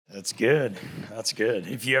That's good. That's good.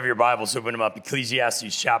 If you have your Bibles, open them up.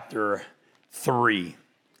 Ecclesiastes chapter 3.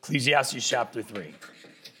 Ecclesiastes chapter 3.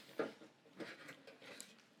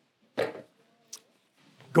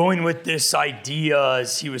 Going with this idea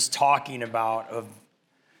as he was talking about of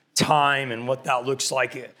time and what that looks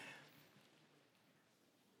like.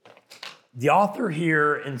 The author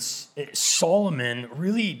here, in Solomon,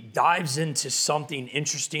 really dives into something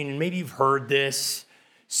interesting, and maybe you've heard this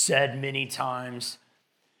said many times.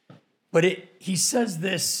 But he says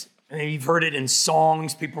this, and you've heard it in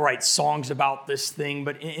songs. People write songs about this thing.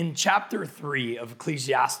 But in chapter 3 of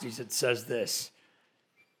Ecclesiastes, it says this: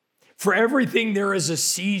 "For everything there is a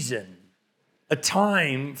season, a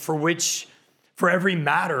time for every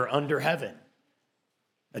matter under heaven.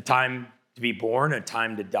 A time to be born, a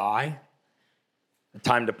time to die, a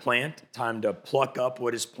time to plant, a time to pluck up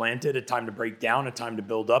what is planted, a time to break down, a time to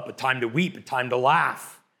build up, a time to weep, a time to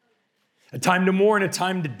laugh. A time to mourn, a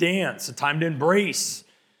time to dance, a time to embrace,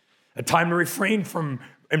 a time to refrain from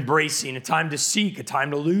embracing, a time to seek, a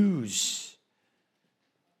time to lose,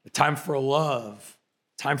 a time for love,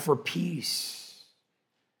 a time for peace."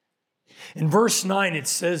 In verse 9, it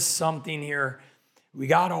says something here we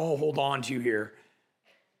got to all hold on to here.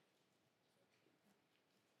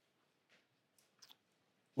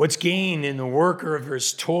 "What's gained in the worker of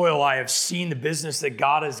his toil? I have seen the business that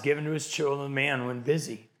God has given to his children, man, when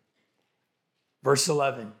busy." Verse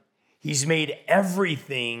 11, "He's made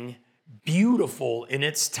everything beautiful in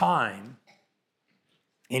its time,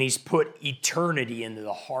 and he's put eternity into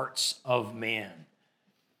the hearts of man."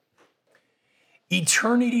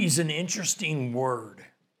 Eternity is an interesting word.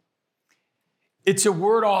 It's a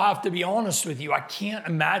word, I'll have to be honest with you, I can't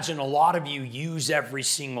imagine a lot of you use every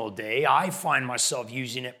single day. I find myself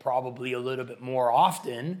using it probably a little bit more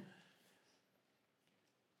often,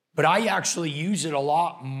 but I actually use it a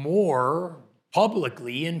lot more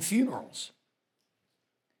publicly in funerals.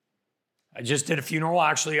 I just did a funeral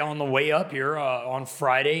actually on the way up here on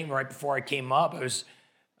Friday, right before I came up. I was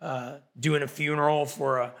doing a funeral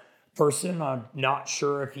for a person. I'm not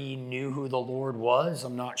sure if he knew who the Lord was.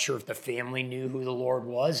 I'm not sure if the family knew who the Lord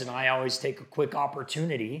was. And I always take a quick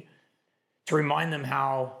opportunity to remind them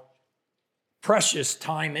how precious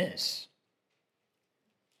time is.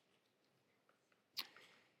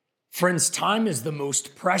 Friends, time is the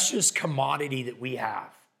most precious commodity that we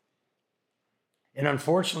have. And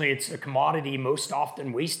unfortunately, it's a commodity most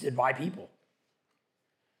often wasted by people.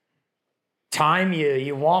 Time,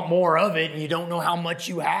 you want more of it, and you don't know how much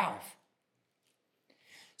you have.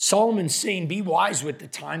 Solomon's saying, be wise with the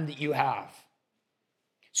time that you have.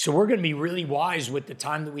 So we're going to be really wise with the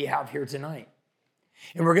time that we have here tonight.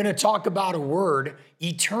 And we're going to talk about a word,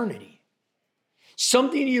 eternity.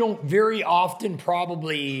 Something you don't very often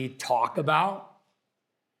probably talk about.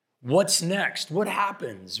 What's next? What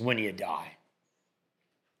happens when you die?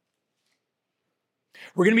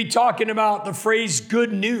 We're going to be talking about the phrase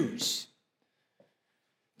good news.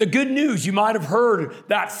 The good news, you might have heard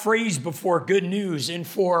that phrase before, good news. And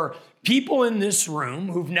for people in this room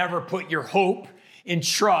who've never put your hope and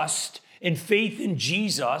trust and faith in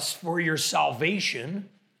Jesus for your salvation,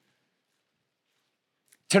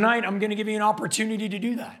 tonight, I'm going to give you an opportunity to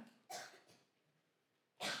do that.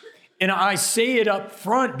 And I say it up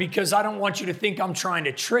front because I don't want you to think I'm trying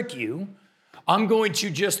to trick you. I'm going to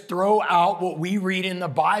just throw out what we read in the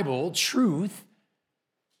Bible, truth,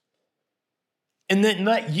 and then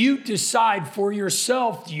let you decide for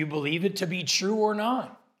yourself, do you believe it to be true or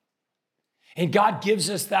not? And God gives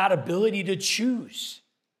us that ability to choose.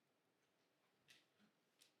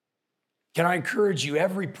 Can I encourage you,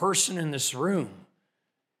 every person in this room,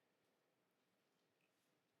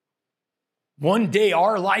 one day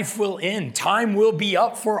our life will end. Time will be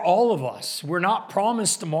up for all of us. We're not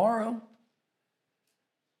promised tomorrow.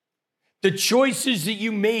 The choices that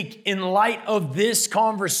you make in light of this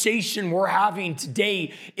conversation we're having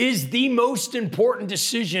today is the most important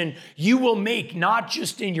decision you will make, not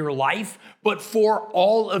just in your life, but for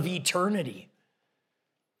all of eternity.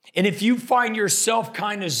 And if you find yourself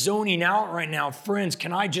kind of zoning out right now, friends,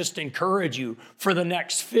 can I just encourage you for the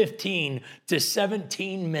next 15 to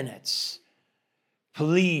 17 minutes?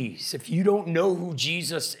 Please, if you don't know who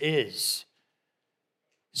Jesus is,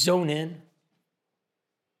 zone in.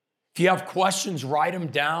 If you have questions, write them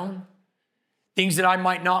down. Things that I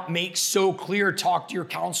might not make so clear, talk to your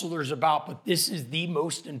counselors about, but this is the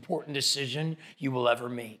most important decision you will ever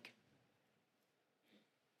make.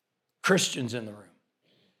 Christians in the room,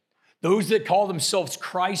 those that call themselves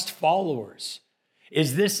Christ followers,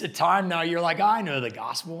 is this a time now you're like, I know the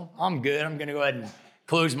gospel, I'm good, I'm going to go ahead and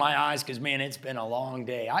close my eyes because, man, it's been a long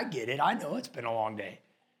day. I get it. I know it's been a long day.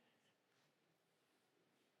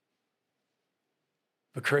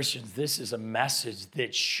 But Christians, this is a message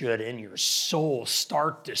that should in your soul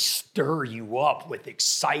start to stir you up with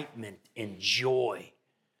excitement and joy.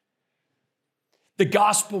 The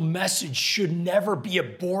gospel message should never be a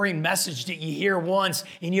boring message that you hear once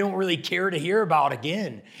and you don't really care to hear about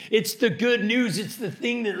again. It's the good news. It's the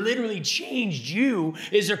thing that literally changed you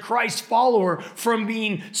as a Christ follower from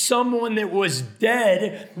being someone that was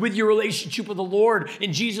dead with your relationship with the Lord,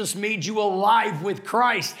 and Jesus made you alive with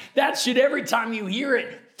Christ. That should, every time you hear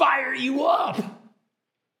it, fire you up.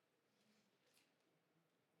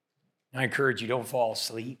 I encourage you, don't fall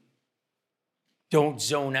asleep. Don't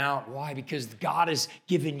zone out. Why? Because God has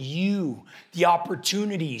given you the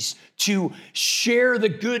opportunities to share the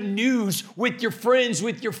good news with your friends,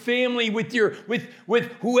 with your family, with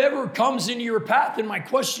whoever comes into your path. And my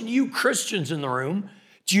question to you, Christians in the room,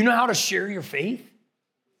 do you know how to share your faith?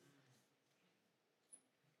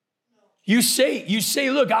 You say,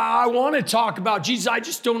 look, I want to talk about Jesus. I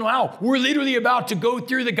just don't know how. We're literally about to go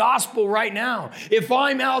through the gospel right now. If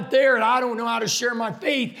I'm out there and I don't know how to share my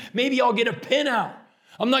faith, maybe I'll get a pen out.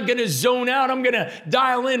 I'm not going to zone out. I'm going to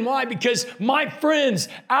dial in. Why? Because my friends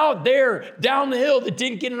out there down the hill that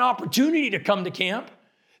didn't get an opportunity to come to camp,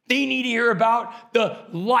 they need to hear about the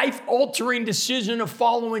life-altering decision of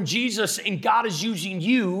following Jesus, and God is using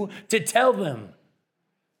you to tell them.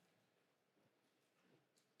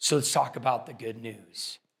 So let's talk about the good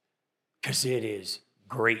news, because it is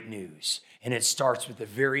great news. And it starts with the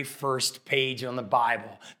very first page on the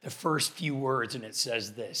Bible, the first few words, and it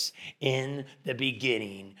says this: in the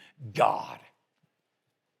beginning, God.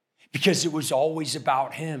 Because it was always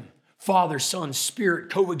about him. Father, Son, Spirit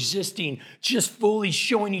coexisting, just fully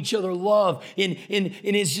showing each other love. And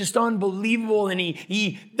it's just unbelievable. And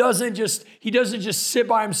he doesn't just sit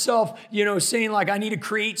by himself, saying like, I need to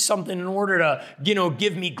create something in order to,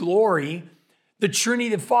 give me glory. The Trinity,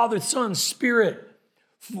 the Father, Son, Spirit,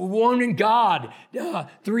 one in God,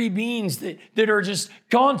 three beings that are just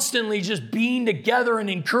constantly just being together and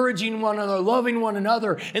encouraging one another, loving one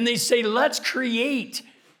another. And they say, let's create,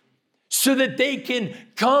 so that they can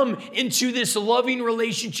come into this loving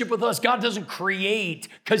relationship with us. God doesn't create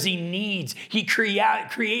because he needs. He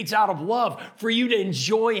creates out of love for you to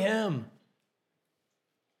enjoy him.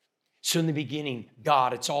 So in the beginning,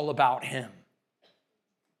 God, it's all about him.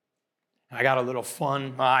 I got a little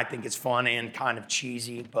fun. I think it's fun and kind of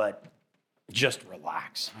cheesy, but just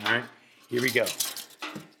relax, all right? Here we go.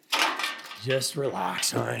 Just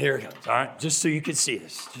relax, all right? Here it goes, all right? Just so you can see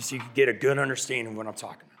this, just so you can get a good understanding of what I'm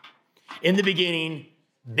talking about. In the beginning,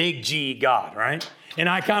 big G, God, right? And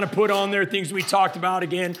I kind of put on there things we talked about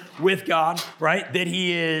again with God, right? That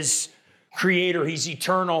he is creator, he's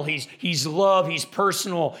eternal, he's love, he's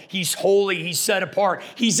personal, he's holy, he's set apart.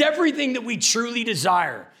 He's everything that we truly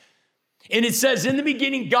desire. And it says, in the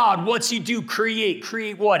beginning, God, what's he do? Create.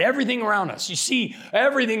 Create what? Everything around us. You see,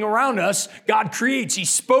 everything around us, God creates. He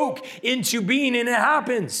spoke into being, and it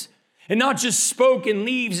happens. And not just spoke and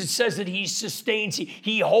leaves, it says that he sustains,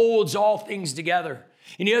 he holds all things together.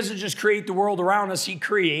 And he doesn't just create the world around us, he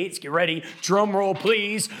creates, get ready, drum roll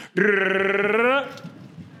please,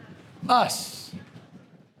 us.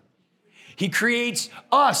 He creates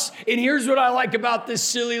us. And here's what I like about this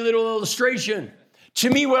silly little illustration. To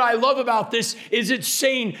me, what I love about this is it's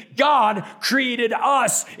saying God created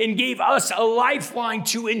us and gave us a lifeline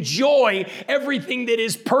to enjoy everything that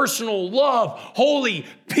is personal, love, holy,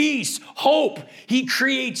 peace, hope. He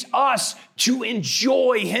creates us to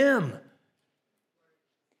enjoy him.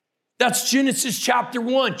 That's Genesis chapter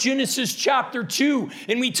 1, Genesis chapter 2.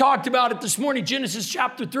 And we talked about it this morning. Genesis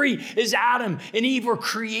chapter 3 is Adam and Eve were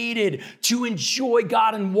created to enjoy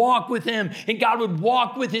God and walk with him. And God would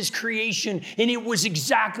walk with his creation. And it was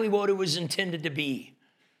exactly what it was intended to be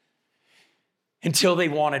until they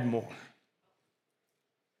wanted more.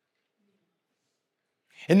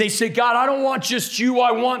 And they say, God, I don't want just you.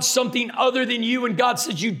 I want something other than you. And God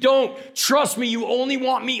says, you don't. Trust me. You only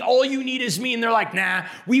want me. All you need is me. And they're like, nah,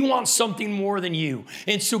 we want something more than you.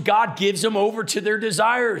 And so God gives them over to their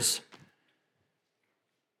desires.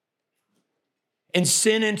 And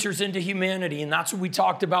sin enters into humanity. And that's what we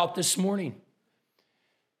talked about this morning.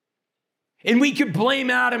 And we could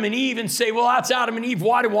blame Adam and Eve and say, well, that's Adam and Eve.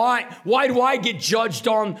 Why do I get judged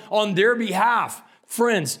on their behalf?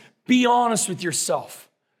 Friends, be honest with yourself.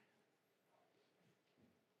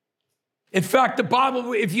 In fact, the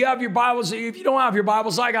Bible, if you have your Bibles, if you don't have your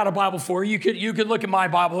Bibles, I got a Bible for you. You could look at my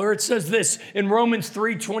Bible, or it says this. In Romans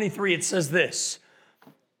 3:23, it says this.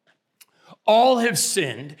 All have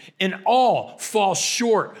sinned and all fall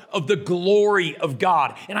short of the glory of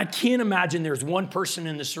God. And I can't imagine there's one person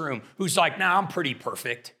in this room who's like, nah, I'm pretty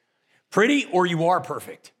perfect. Pretty or you are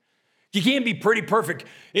perfect. You can't be pretty perfect.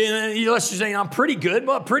 Unless you're saying, I'm pretty good.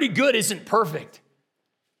 Well, pretty good isn't perfect.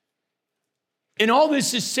 And all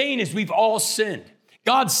this is saying is we've all sinned.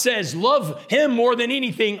 God says, love him more than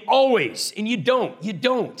anything always. And you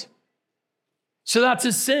don't. So that's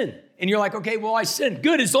a sin. And you're like, okay, well, I sinned.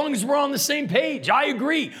 Good, as long as we're on the same page. I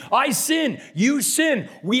agree. I sin. You sin.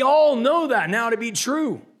 We all know that now to be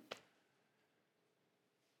true.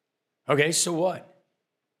 Okay, so what?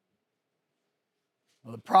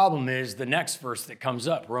 Well, the problem is the next verse that comes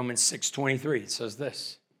up, Romans 6:23. It says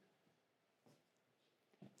this.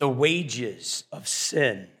 The wages of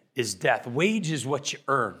sin is death. Wage is what you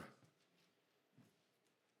earn.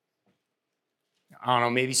 I don't know,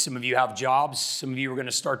 maybe some of you have jobs. Some of you are going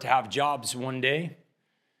to start to have jobs one day.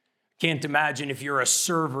 Can't imagine if you're a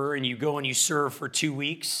server and you go and you serve for 2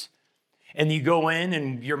 weeks and you go in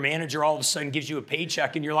and your manager all of a sudden gives you a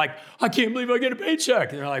paycheck and you're like, I can't believe I get a paycheck.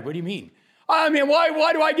 And they're like, what do you mean? I mean,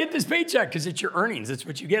 why do I get this paycheck? Because it's your earnings. That's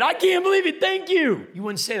what you get. I can't believe it. Thank you. You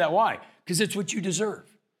wouldn't say that. Why? Because it's what you deserve.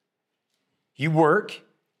 You work,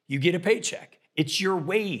 you get a paycheck. It's your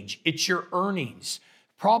wage. It's your earnings.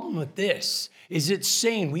 Problem with this is it's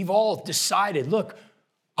saying we've all decided, look,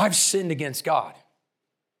 I've sinned against God.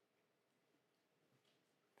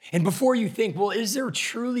 And before you think, well, is there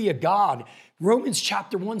truly a God? Romans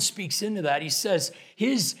chapter 1 speaks into that. He says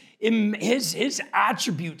his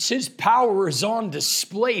attributes, his power is on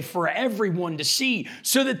display for everyone to see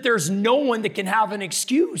so that there's no one that can have an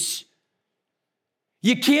excuse.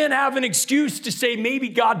 You can't have an excuse to say maybe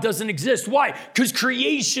God doesn't exist. Why? Because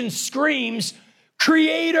creation screams,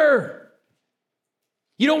 Creator.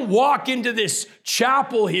 You don't walk into this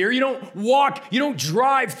chapel here. You don't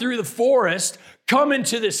drive through the forest, come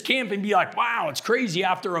into this camp and be like, wow, it's crazy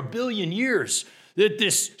after 1 billion years that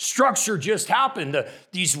this structure just happened.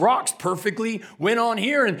 These rocks perfectly went on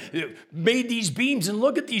here and made these beams. And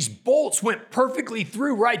look at these bolts went perfectly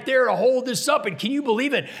through right there to hold this up. And can you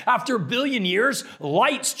believe it? After 1 billion years,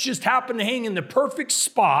 lights just happened to hang in the perfect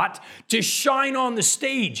spot to shine on the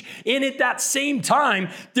stage. And at that same time,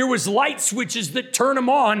 there was light switches that turn them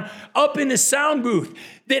on up in the sound booth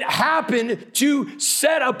that happened to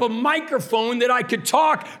set up a microphone that I could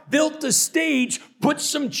talk, built the stage, put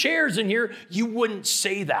some chairs in here. You wouldn't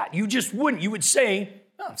say that. You just wouldn't. You would say,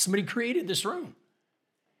 oh, somebody created this room.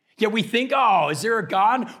 Yet we think, oh, is there a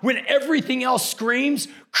God? When everything else screams,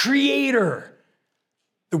 Creator.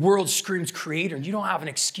 The world screams Creator, and you don't have an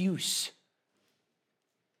excuse.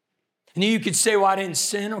 And then you could say, well, I didn't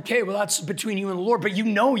sin. Okay, well, that's between you and the Lord, but you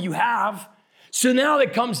know you have. So now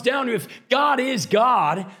it comes down to if God is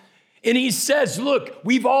God and he says, look,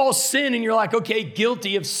 we've all sinned. And you're like, okay,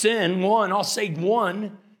 guilty of sin. One, I'll say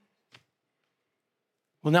one.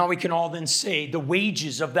 Well, now we can all then say the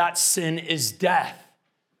wages of that sin is death.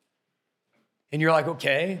 And you're like,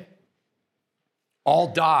 okay,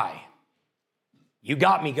 all die. You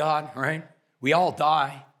got me, God, right? We all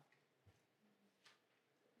die.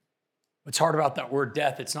 What's hard about that word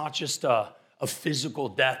death? It's not just a physical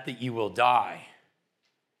death that you will die.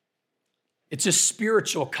 It's a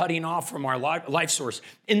spiritual cutting off from our life source.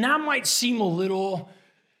 And that might seem a little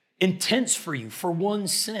intense for you for one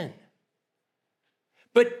sin.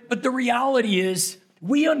 But the reality is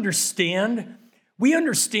we understand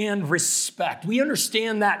respect. We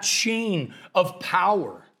understand that chain of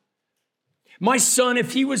power. My son,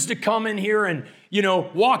 if he was to come in here and,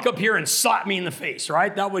 walk up here and slap me in the face,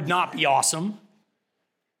 right? That would not be awesome.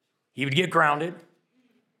 He would get grounded.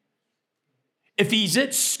 If he's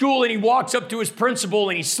at school and he walks up to his principal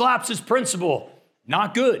and he slaps his principal,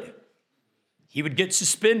 not good. He would get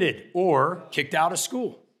suspended or kicked out of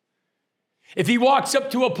school. If he walks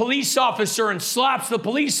up to a police officer and slaps the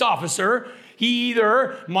police officer, he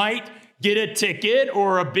either might get a ticket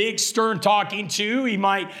or a big stern talking to. He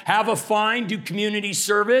might have a fine, do community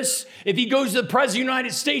service. If he goes to the president of the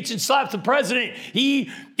United States and slaps the president, he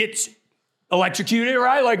gets electrocuted,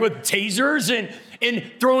 right? Like with tasers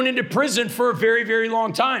and thrown into prison for a very, very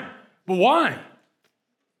long time. But why?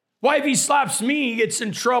 Why if he slaps me, he gets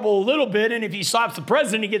in trouble a little bit, and if he slaps the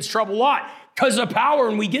president, he gets in trouble a lot because of power,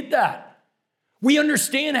 and we get that. We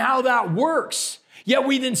understand how that works. Yet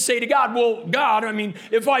we then say to God, well, God,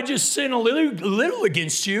 if I just sin a little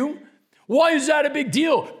against you, why is that a big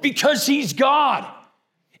deal? Because he's God.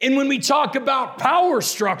 And when we talk about power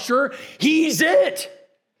structure, he's it.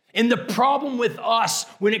 And the problem with us,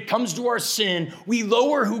 when it comes to our sin, we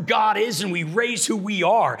lower who God is and we raise who we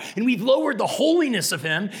are. And we've lowered the holiness of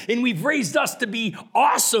him and we've raised us to be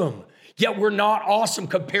awesome. Yet we're not awesome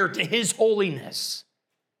compared to his holiness.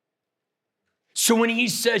 So when he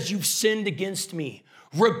says, you've sinned against me,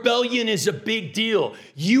 Rebellion is a big deal.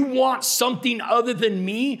 You want something other than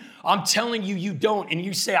me? I'm telling you, you don't. And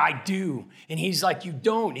you say, I do. And he's like, you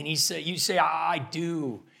don't. And you say, I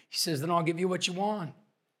do. He says, then I'll give you what you want.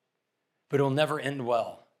 But it'll never end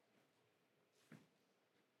well.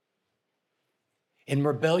 And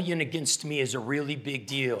rebellion against me is a really big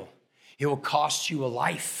deal. It will cost you a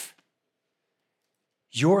life.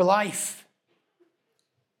 Your life.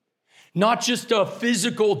 Not just a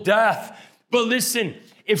physical death. But listen,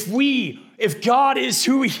 if God is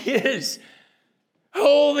who he is,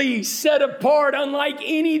 holy, set apart, unlike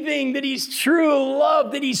anything, that he's true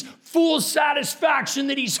love, that he's full satisfaction,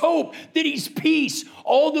 that he's hope, that he's peace,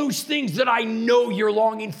 all those things that I know you're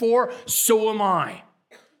longing for, so am I.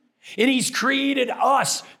 And he's created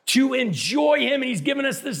us to enjoy him, and he's given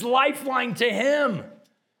us this lifeline to him.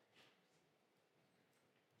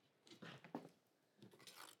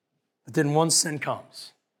 But then one sin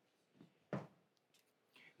comes.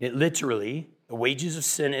 It literally, the wages of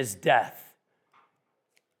sin is death.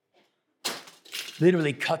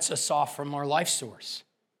 Literally cuts us off from our life source.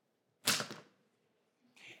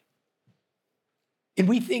 And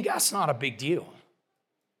we think that's not a big deal.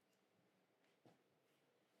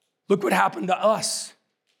 Look what happened to us.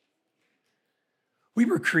 We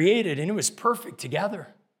were created and it was perfect together.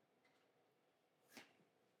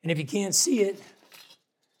 And if you can't see it,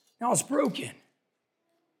 now it's broken.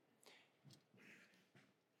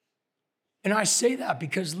 And I say that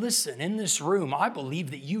because, listen, in this room, I believe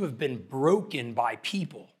that you have been broken by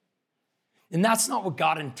people. And that's not what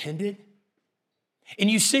God intended. And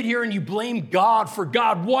you sit here and you blame God for,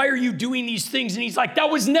 God, why are you doing these things? And he's like, that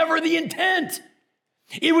was never the intent.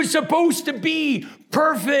 It was supposed to be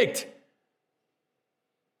perfect.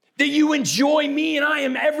 That you enjoy me and I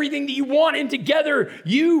am everything that you want. And together,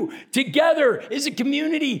 you together as a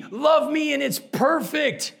community love me and it's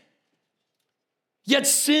perfect. Yet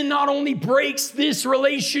sin not only breaks this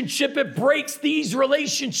relationship, it breaks these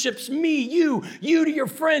relationships. Me, you to your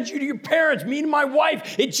friends, you to your parents, me to my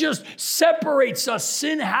wife. It just separates us.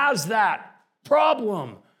 Sin has that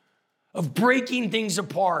problem of breaking things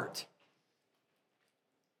apart.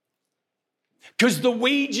 Because the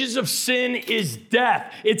wages of sin is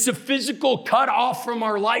death. It's a physical cut off from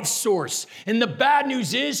our life source. And the bad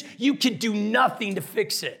news is you can do nothing to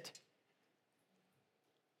fix it.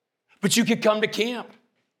 But you could come to camp.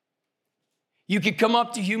 You could come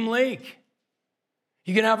up to Hume Lake.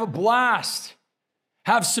 You can have a blast.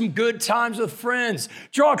 Have some good times with friends.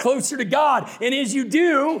 Draw closer to God. And as you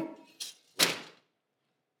do, it's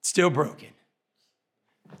still broken.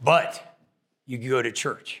 But you go to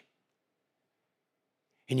church.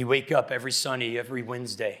 And you wake up every Sunday, every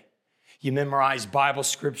Wednesday. You memorize Bible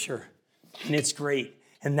scripture. And it's great.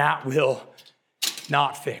 And that will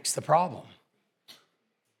not fix the problem.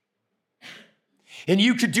 And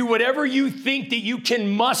you could do whatever you think that you can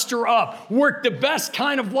muster up, work the best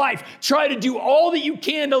kind of life, try to do all that you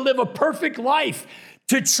can to live a perfect life,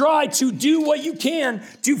 to try to do what you can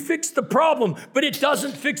to fix the problem, but it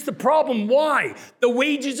doesn't fix the problem. Why? The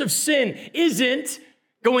wages of sin isn't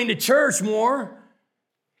going to church more,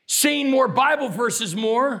 saying more Bible verses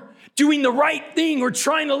more, doing the right thing or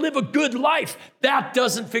trying to live a good life. That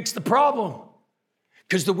doesn't fix the problem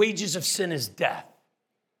because the wages of sin is death.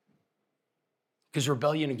 Because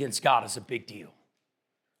rebellion against God is a big deal.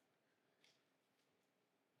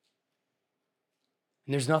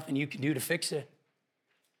 And there's nothing you can do to fix it.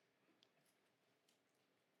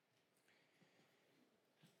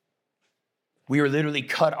 We are literally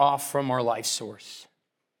cut off from our life source.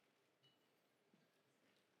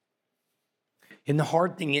 And the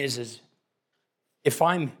hard thing is if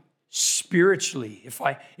I'm spiritually, if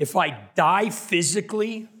I die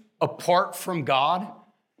physically apart from God,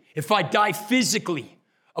 if I die physically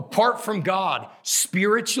apart from God,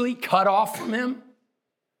 spiritually cut off from him,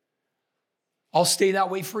 I'll stay that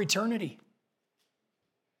way for eternity.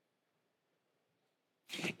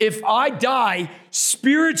 If I die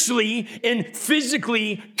spiritually and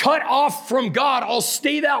physically cut off from God, I'll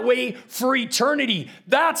stay that way for eternity.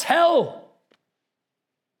 That's hell.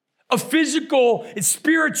 A physical and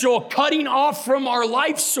spiritual cutting off from our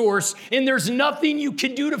life source, and there's nothing you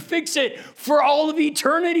can do to fix it for all of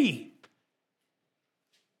eternity.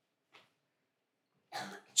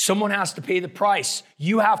 Someone has to pay the price.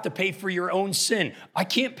 You have to pay for your own sin. I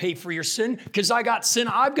can't pay for your sin because I got sin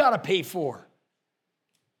I've got to pay for.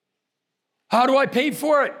 How do I pay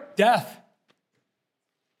for it? Death.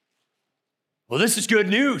 Well, this is good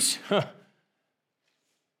news.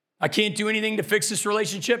 I can't do anything to fix this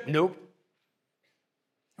relationship? Nope.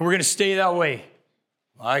 And we're going to stay that way.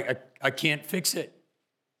 I can't fix it.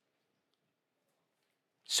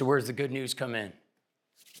 So where's the good news come in?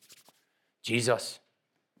 Jesus.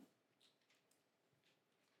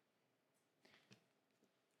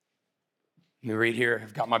 Let me read here.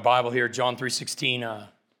 I've got my Bible here, John 3:16.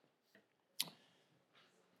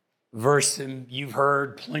 Verse you've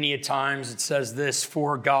heard plenty of times. It says this: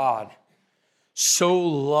 for God so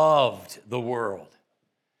loved the world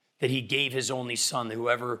that he gave his only son, that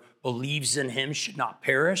whoever believes in him should not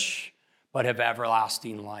perish, but have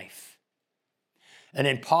everlasting life. An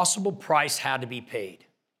impossible price had to be paid.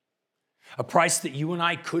 A price that you and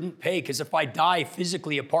I couldn't pay, because if I die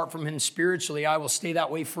physically apart from him spiritually, I will stay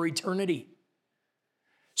that way for eternity.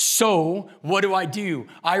 So what do?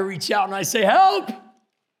 I reach out and I say, help!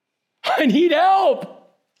 I need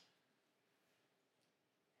help.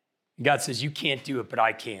 God says, you can't do it, but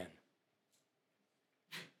I can.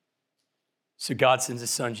 So God sends his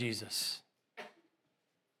son, Jesus,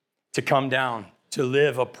 to come down, to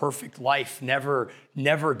live a perfect life, never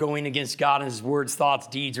going against God in his words, thoughts,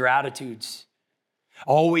 deeds, or attitudes.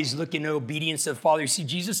 Always looking in obedience to the Father. You see,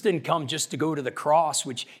 Jesus didn't come just to go to the cross,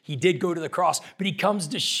 which he did go to the cross, but he comes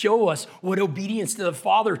to show us what obedience to the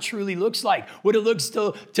Father truly looks like, what it looks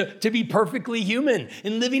to be perfectly human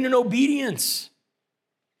and living in obedience.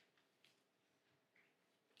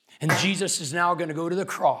 And Jesus is now going to go to the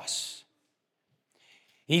cross.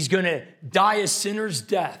 He's going to die a sinner's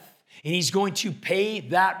death, and he's going to pay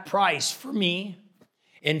that price for me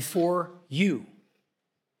and for you.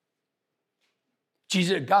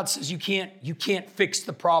 God says, you can't fix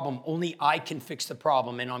the problem. Only I can fix the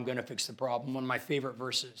problem, and I'm going to fix the problem. One of my favorite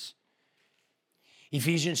verses.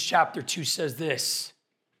 Ephesians chapter 2 says this: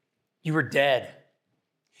 you were dead.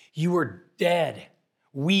 You were dead.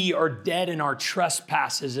 We are dead in our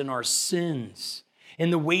trespasses and our sins,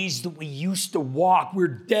 in the ways that we used to walk. We're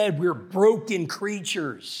dead. We're broken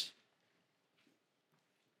creatures.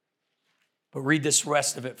 But read this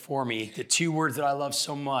rest of it for me. The two words that I love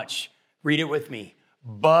so much. Read it with me.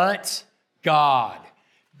 But God,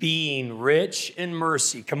 being rich in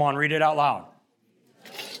mercy. Come on, read it out loud.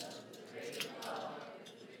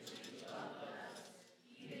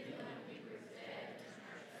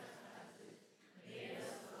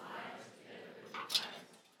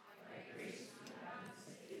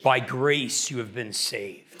 By grace you have been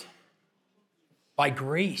saved. By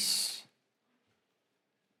grace.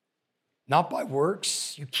 Not by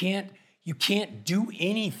works. You can't do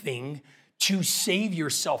anything to save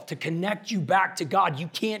yourself, to connect you back to God. You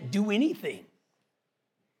can't do anything.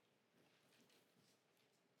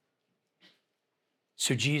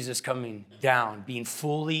 So Jesus coming down, being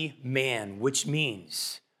fully man, which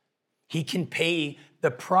means he can pay the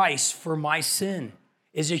price for my sin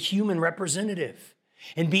as a human representative.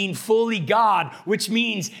 And being fully God, which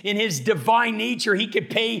means in his divine nature, he could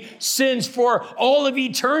pay sins for all of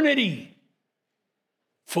eternity.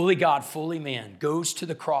 Fully God, fully man, goes to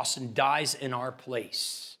the cross and dies in our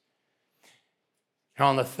place. And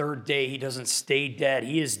on the third day, he doesn't stay dead.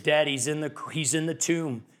 He is dead. He's in the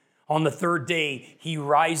tomb. On the third day, he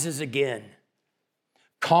rises again,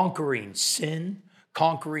 conquering sin,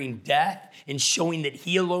 conquering death, and showing that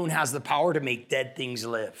he alone has the power to make dead things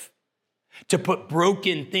live, to put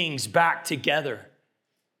broken things back together.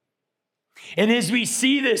 And as we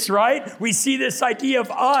see this, right, we see this idea of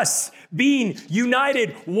us being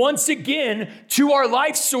united once again to our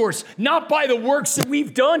life source, not by the works that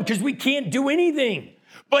we've done, because we can't do anything,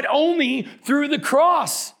 but only through the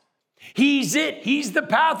cross. He's it. He's the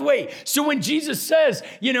pathway. So when Jesus says,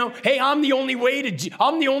 hey, I'm the only way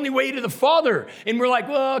to the Father, and we're like,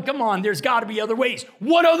 well, come on, there's got to be other ways.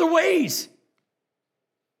 What other ways?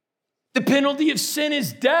 The penalty of sin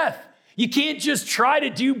is death. You can't just try to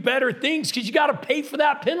do better things because you got to pay for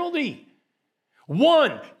that penalty.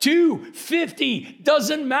 1, 2, 50,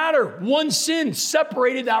 doesn't matter. One sin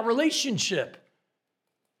separated that relationship.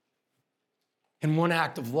 And one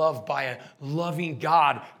act of love by a loving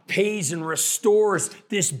God pays and restores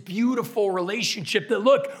this beautiful relationship that,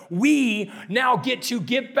 look, we now get to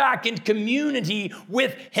get back in community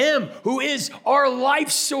with him who is our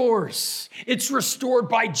life source. It's restored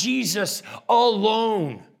by Jesus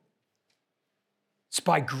alone. It's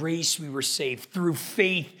by grace we were saved through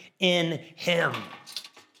faith in him.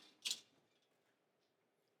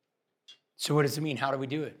 So what does it mean? How do we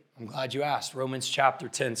do it? I'm glad you asked. Romans chapter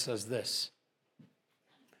 10 says this: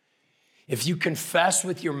 if you confess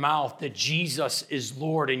with your mouth that Jesus is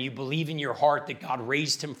Lord and you believe in your heart that God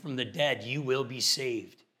raised him from the dead, you will be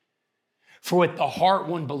saved. For with the heart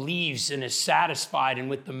one believes and is satisfied, and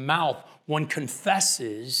with the mouth one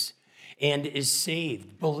confesses and is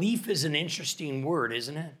saved. Belief is an interesting word,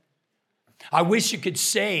 isn't it? I wish you could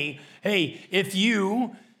say, hey, if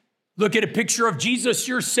you look at a picture of Jesus,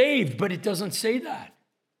 you're saved, but it doesn't say that.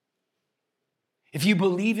 if you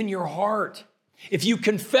believe in your heart, if you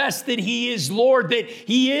confess that he is Lord, that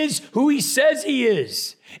he is who he says he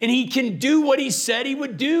is, and he can do what he said he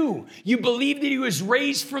would do, you believe that he was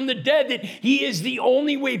raised from the dead, that he is the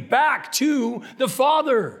only way back to the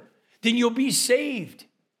Father, then you'll be saved.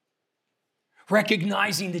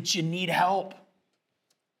 Recognizing that you need help.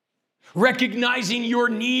 Recognizing your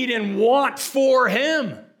need and want for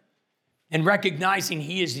him. And recognizing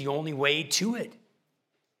he is the only way to it. It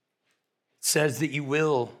says that you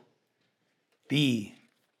will be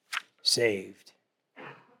saved.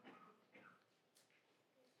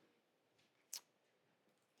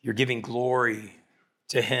 You're giving glory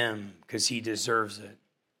to him because he deserves it.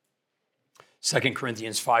 2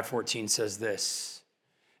 Corinthians 5:14 says this,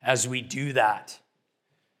 as we do that,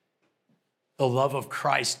 the love of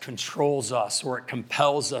Christ controls us, or it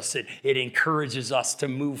compels us, it encourages us to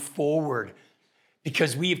move forward,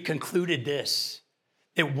 because we have concluded this,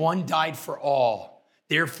 that one died for all.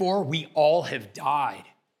 Therefore, we all have died.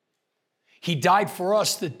 He died for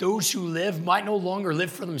us that those who live might no longer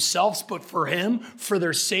live for themselves, but for him, for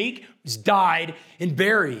their sake, was died and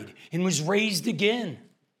buried and was raised again.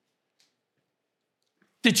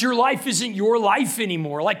 That your life isn't your life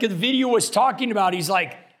anymore. Like the video was talking about, he's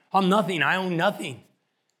like, I'm nothing, I own nothing.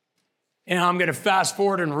 And I'm going to fast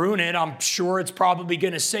forward and ruin it. I'm sure it's probably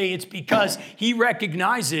going to say it's because he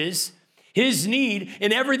recognizes his need,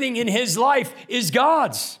 and everything in his life is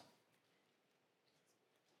God's.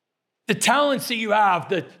 The talents that you have,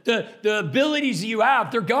 the abilities that you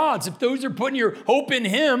have, they're God's. If those are putting your hope in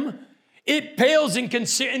him, it pales in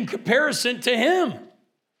comparison to him.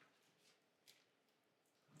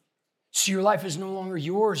 So your life is no longer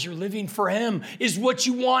yours. You're living for him is what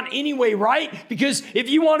you want anyway, right? Because if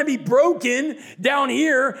you want to be broken down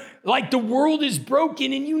here, like the world is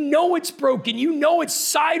broken and you know it's broken, you know it's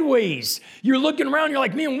sideways. You're looking around, you're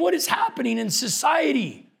like, man, what is happening in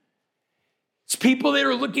society? It's people that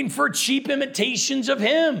are looking for cheap imitations of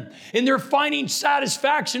him, and they're finding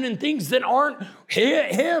satisfaction in things that aren't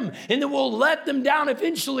him, and that will let them down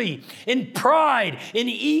eventually. And pride and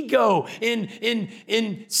ego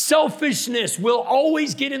and selfishness will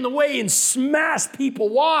always get in the way and smash people.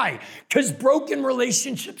 Why? Because broken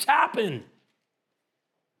relationships happen.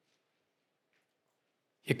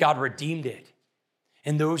 Yet God redeemed it.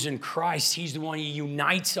 And those in Christ, he's the one who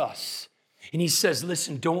unites us. And he says,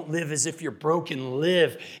 listen, don't live as if you're broken.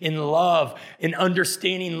 Live in love, in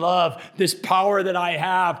understanding love, this power that I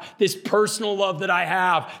have, this personal love that I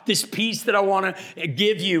have, this peace that I want to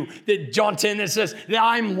give you. That John 10 that says that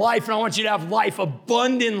I'm life, and I want you to have life,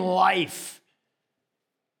 abundant life.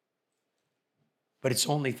 But it's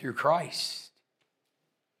only through Christ.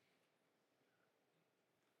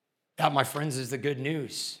 That, my friends, is the good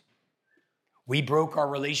news. We broke our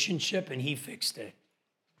relationship and he fixed it.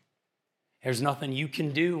 There's nothing you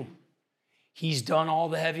can do. He's done all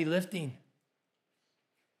the heavy lifting.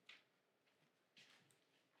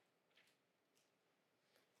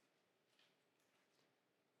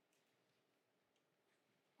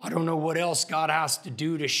 I don't know what else God has to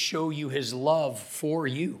do to show you his love for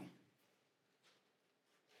you.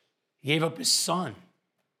 He gave up his son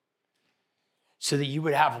so that you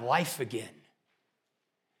would have life again.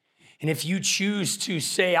 And if you choose to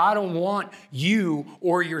say, I don't want you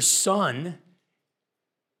or your son,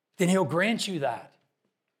 then he'll grant you that.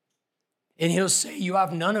 And he'll say, you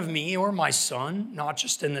have none of me or my son, not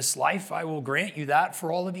just in this life. I will grant you that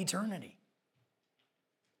for all of eternity.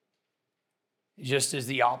 Just as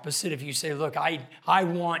the opposite, if you say, look, I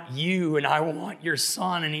want you and I want your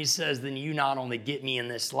son, and he says, then you not only get me in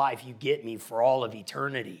this life, you get me for all of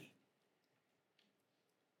eternity.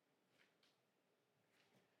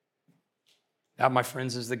 That, my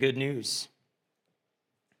friends, is the good news.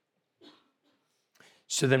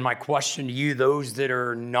 So then my question to you, those that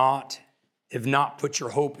have not put your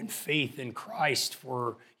hope and faith in Christ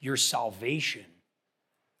for your salvation,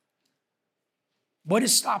 what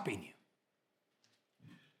is stopping you?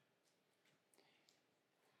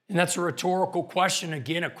 And that's a rhetorical question.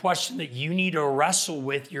 Again, a question that you need to wrestle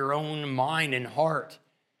with your own mind and heart.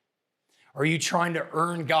 Are you trying to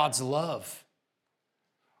earn God's love?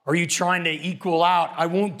 Are you trying to equal out? I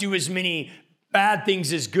won't do as many bad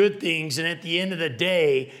things as good things. And at the end of the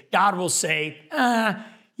day, God will say,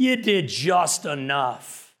 you did just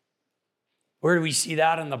enough. Where do we see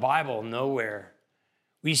that in the Bible? Nowhere.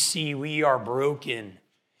 We see we are broken,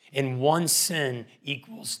 and one sin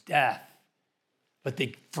equals death. But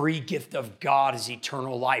the free gift of God is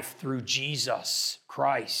eternal life through Jesus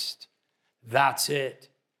Christ. That's it.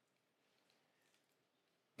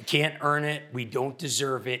 We can't earn it. We don't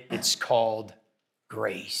deserve it. It's called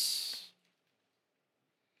grace.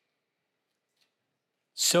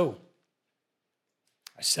 So,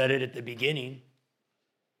 I said it at the beginning.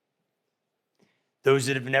 Those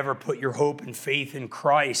that have never put your hope and faith in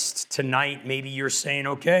Christ, tonight maybe you're saying,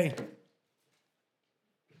 okay,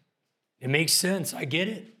 it makes sense. I get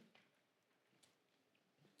it.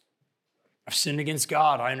 I've sinned against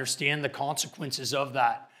God. I understand the consequences of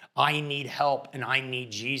that. I need help and I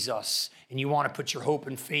need Jesus. And you want to put your hope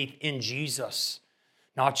and faith in Jesus,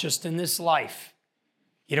 not just in this life.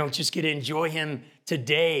 You don't just get to enjoy him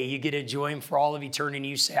today. You get to enjoy him for all of eternity.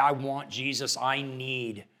 You say, I want Jesus. I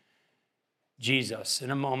need Jesus.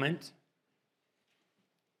 In a moment,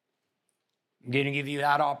 I'm going to give you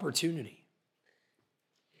that opportunity.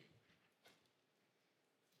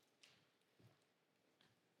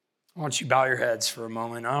 I want you to bow your heads for a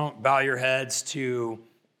moment. I don't bow your heads to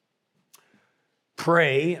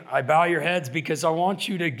pray. I bow your heads because I want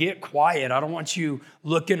you to get quiet. I don't want you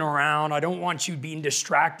looking around. I don't want you being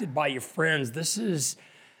distracted by your friends.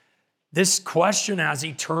 This question has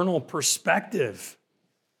eternal perspective.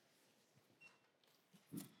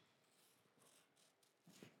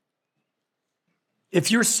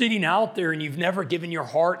 If you're sitting out there and you've never given your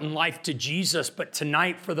heart and life to Jesus, but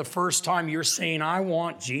tonight for the first time you're saying, I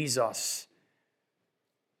want Jesus.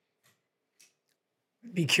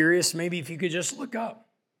 Be curious, maybe if you could just look up.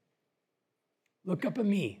 Look up at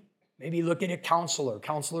me. Maybe look at a counselor.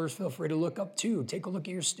 Counselors, feel free to look up too. Take a look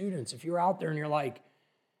at your students. If you're out there and you're like,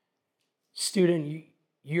 student,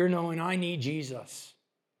 you're knowing I need Jesus.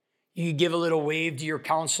 You give a little wave to your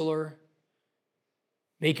counselor.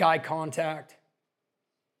 Make eye contact.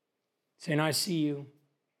 Saying, I see you.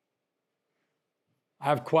 I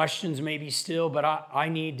have questions maybe still, but I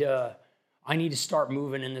need to start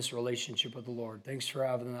moving in this relationship with the Lord. Thanks for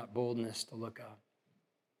having that boldness to look up.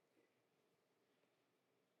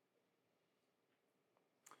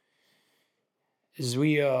 As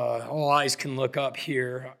we all eyes can look up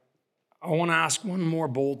here, I want to ask one more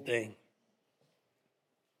bold thing.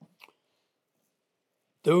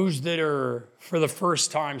 Those that are for the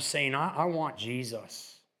first time saying, I want Jesus.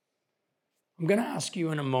 I'm going to ask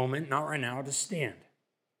you in a moment, not right now, to stand.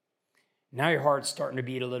 Now your heart's starting to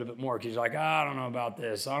beat a little bit more because you're like, I don't know about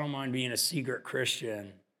this. I don't mind being a secret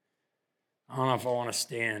Christian. I don't know if I want to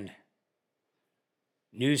stand.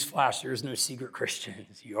 Newsflash, there's no secret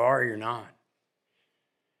Christians. You are or you're not.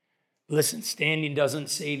 Listen, standing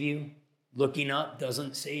doesn't save you. Looking up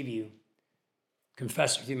doesn't save you.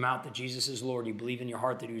 Confess with your mouth that Jesus is Lord. You believe in your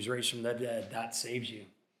heart that he was raised from the dead. That saves you.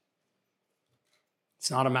 It's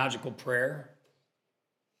not a magical prayer.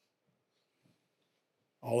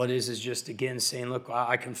 All it is just, again, saying, look,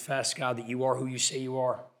 I confess, God, that you are who you say you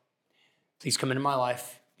are. Please come into my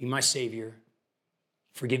life, be my Savior,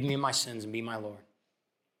 forgive me of my sins, and be my Lord.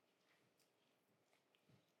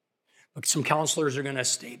 Look, some counselors are going to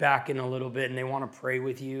stay back in a little bit, and they want to pray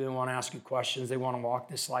with you. They want to ask you questions. They want to walk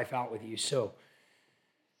this life out with you. So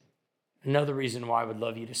another reason why I would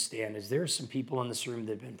love you to stand is there are some people in this room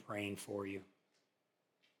that have been praying for you.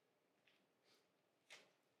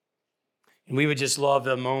 And we would just love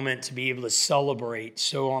a moment to be able to celebrate.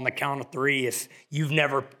 So on the count of three, if you've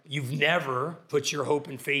never put your hope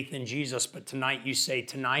and faith in Jesus, but tonight you say,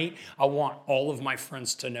 tonight, I want all of my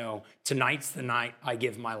friends to know, tonight's the night I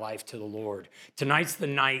give my life to the Lord. Tonight's the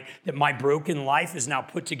night that my broken life is now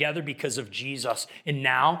put together because of Jesus. And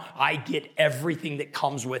now I get everything that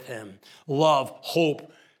comes with him. Love,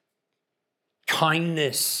 hope,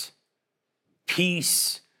 kindness,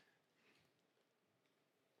 peace.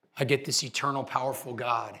 I get this eternal, powerful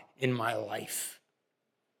God in my life.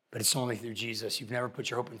 But it's only through Jesus. You've never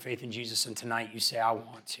put your hope and faith in Jesus, and tonight you say, I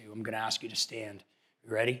want to. I'm going to ask you to stand.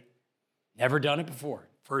 You ready? Never done it before.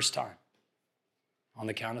 First time. On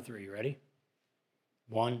the count of three. You ready?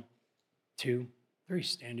 1, 2, 3.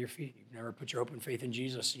 Stand to your feet. You've never put your hope and faith in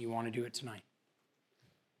Jesus, and you want to do it tonight.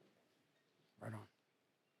 Right on.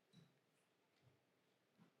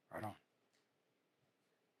 Right on.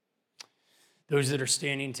 Those that are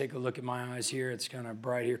standing, take a look at my eyes here. It's kind of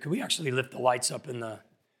bright here. Could we actually lift the lights up in the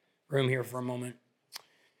room here for a moment?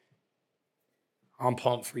 I'm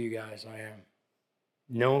pumped for you guys. I am.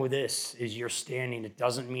 Know this is you're standing. It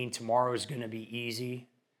doesn't mean tomorrow is going to be easy.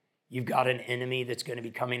 You've got an enemy that's going to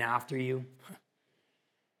be coming after you.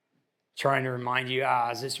 Trying to remind you,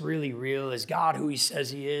 is this really real? Is God who he says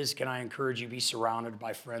he is? Can I encourage you to be surrounded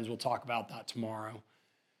by friends? We'll talk about that tomorrow.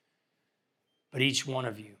 But each one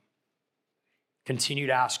of you, continue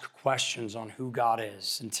to ask questions on who God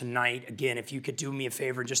is. And tonight, again, if you could do me a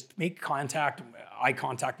favor, just make eye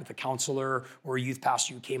contact with a counselor or a youth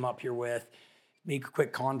pastor you came up here with. Make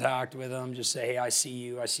quick contact with them. Just say, hey, I see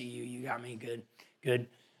you, you got me, good.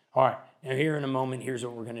 All right, now here in a moment, here's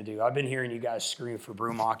what we're going to do. I've been hearing you guys scream for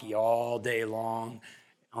Brumaki all day long.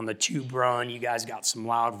 On the tube run, you guys got some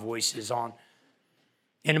loud voices on.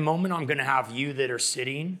 In a moment, I'm going to have you that are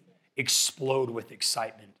sitting explode with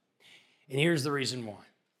excitement. And here's the reason why.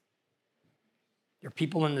 There are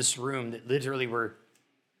people in this room that literally were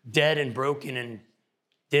dead and broken and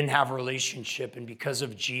didn't have a relationship. And because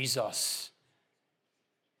of Jesus,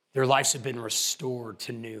 their lives have been restored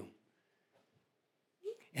to new.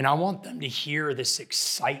 And I want them to hear this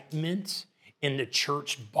excitement in the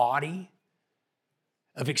church body,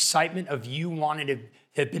 of excitement of you wanting to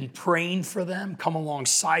have been praying for them, come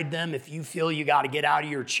alongside them. If you feel you got to get out of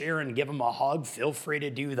your chair and give them a hug, feel free to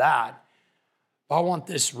do that. But I want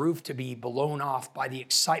this roof to be blown off by the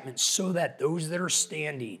excitement so that those that are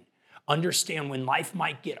standing understand when life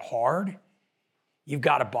might get hard, you've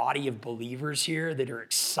got a body of believers here that are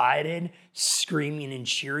excited, screaming and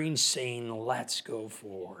cheering, saying, let's go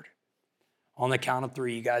forward. On the count of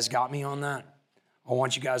 3, you guys got me on that? I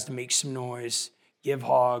want you guys to make some noise, give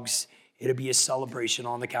hugs. It'll be a celebration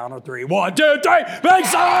on the count of 3. 1, 2, 3, make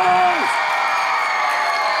some noise!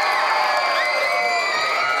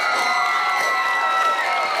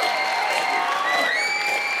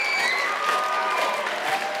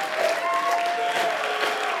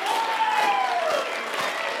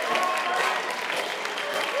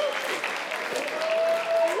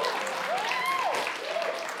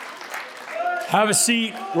 Have a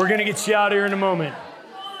seat. We're going to get you out here in a moment.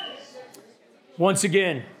 Once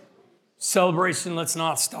again, celebration, let's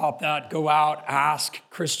not stop that. Go out, ask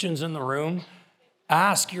Christians in the room.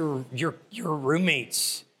 Ask your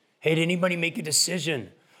roommates. Hey, did anybody make a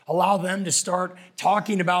decision? Allow them to start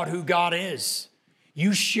talking about who God is.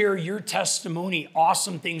 You share your testimony,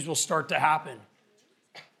 awesome things will start to happen.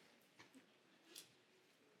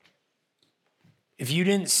 If you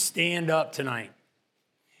didn't stand up tonight,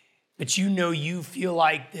 but you know you feel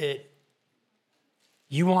like that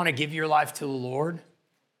you want to give your life to the Lord,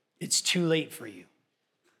 it's too late for you.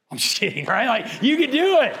 I'm just kidding, right? Like, you can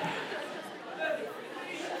do it.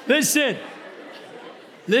 Listen.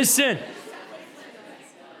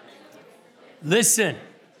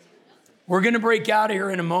 We're going to break out of here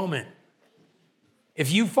in a moment.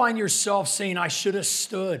 If you find yourself saying, I should have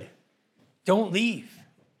stood, don't leave.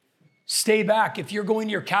 Stay back. If you're going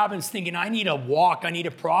to your cabins thinking, I need a walk, I need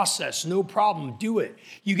a process, no problem, do it.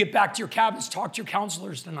 You get back to your cabins, talk to your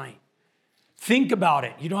counselors tonight. Think about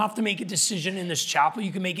it. You don't have to make a decision in this chapel.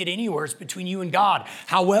 You can make it anywhere. It's between you and God.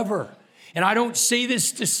 However, and I don't say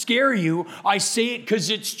this to scare you, I say it because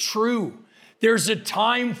it's true. There's a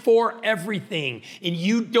time for everything, and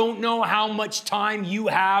you don't know how much time you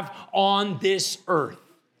have on this earth.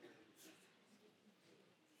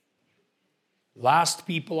 Last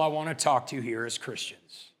people I want to talk to here is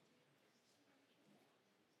Christians.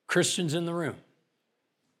 Christians in the room.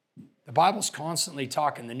 The Bible's constantly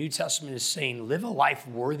talking. The New Testament is saying, live a life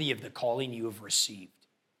worthy of the calling you have received.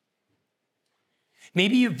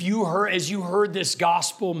 Maybe if you heard, as you heard this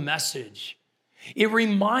gospel message, it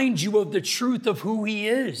reminds you of the truth of who he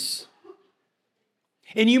is.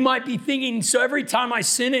 And you might be thinking, so every time I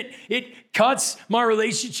sin, it cuts my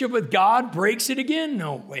relationship with God, breaks it again?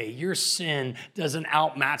 No way. Your sin doesn't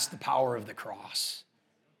outmatch the power of the cross.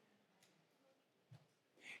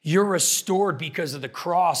 You're restored because of the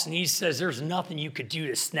cross. And he says, there's nothing you could do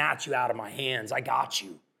to snatch you out of my hands. I got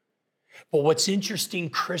you. But what's interesting,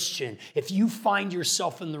 Christian, if you find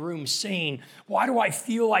yourself in the room saying, why do I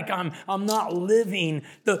feel like I'm not living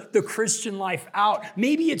the Christian life out?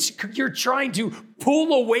 Maybe it's you're trying to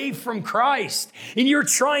pull away from Christ and you're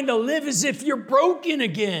trying to live as if you're broken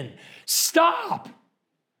again. Stop.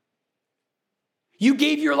 You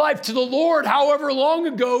gave your life to the Lord however long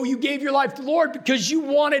ago you gave your life to the Lord because you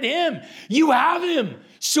wanted him. You have him.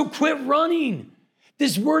 So quit running.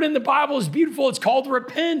 This word in the Bible is beautiful. It's called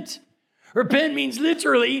repent. Repent means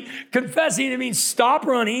literally confessing. It means stop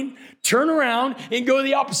running, turn around, and go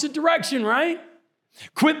the opposite direction, right?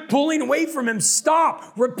 Quit pulling away from him.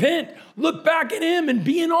 Stop, repent, look back at him and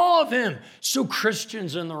be in awe of him. So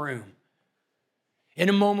Christians in the room, in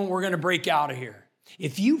a moment, we're going to break out of here.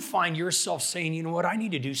 If you find yourself saying, you know what, I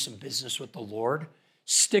need to do some business with the Lord,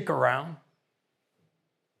 stick around.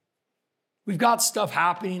 We've got stuff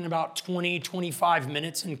happening in about 20, 25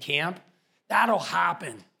 minutes in camp. That'll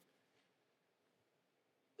happen.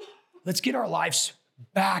 Let's get our lives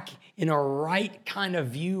back in a right kind of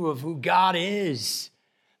view of who God is.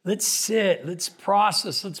 Let's sit, let's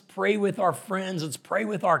process, let's pray with our friends, let's pray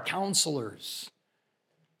with our counselors.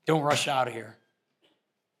 Don't rush out of here.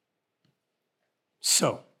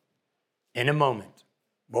 So, in a moment,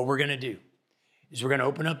 what we're going to do is we're going to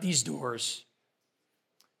open up these doors.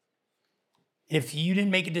 If you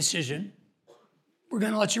didn't make a decision, we're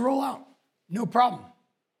going to let you roll out. No problem.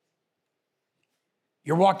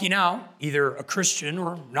 You're walking out, either a Christian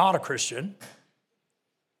or not a Christian.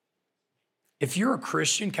 If you're a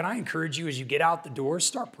Christian, can I encourage you as you get out the door,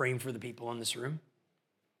 start praying for the people in this room?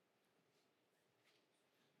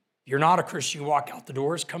 If you're not a Christian, you walk out the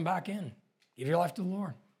doors, come back in. Give your life to the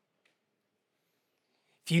Lord.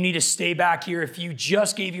 If you need to stay back here, if you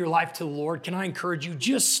just gave your life to the Lord, can I encourage you,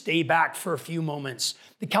 just stay back for a few moments.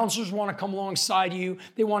 The counselors want to come alongside you.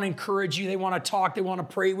 They want to encourage you. They want to talk. They want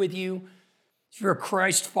to pray with you. If you're a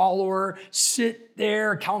Christ follower, sit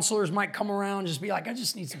there. Counselors might come around, just be like, I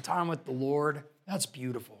just need some time with the Lord. That's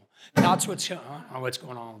beautiful. That's I don't know what's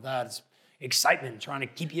going on with that. It's excitement, trying to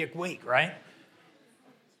keep you awake, right?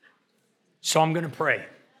 So I'm going to pray.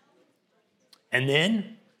 And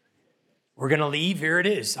then we're going to leave. Here it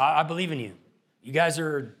is. I believe in you. You guys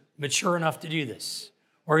are mature enough to do this.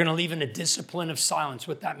 We're going to leave in a discipline of silence.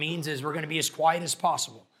 What that means is we're going to be as quiet as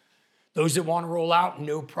possible. Those that want to roll out,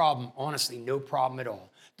 no problem. Honestly, no problem at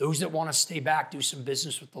all. Those that want to stay back, do some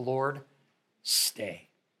business with the Lord, stay.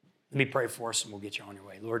 Let me pray for us and we'll get you on your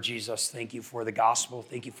way. Lord Jesus, thank you for the gospel.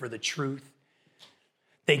 Thank you for the truth.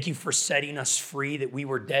 Thank you for setting us free, that we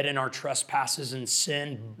were dead in our trespasses and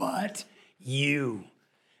sin, but you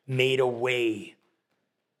made a way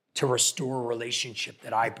to restore a relationship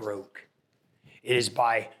that I broke. It is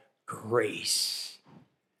by grace,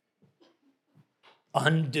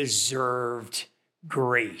 undeserved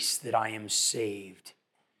grace, that I am saved.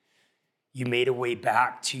 You made a way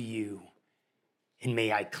back to you, and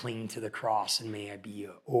may I cling to the cross, and may I be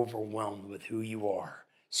overwhelmed with who you are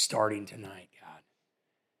starting tonight, God.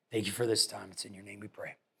 Thank you for this time. It's in your name we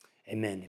pray. Amen.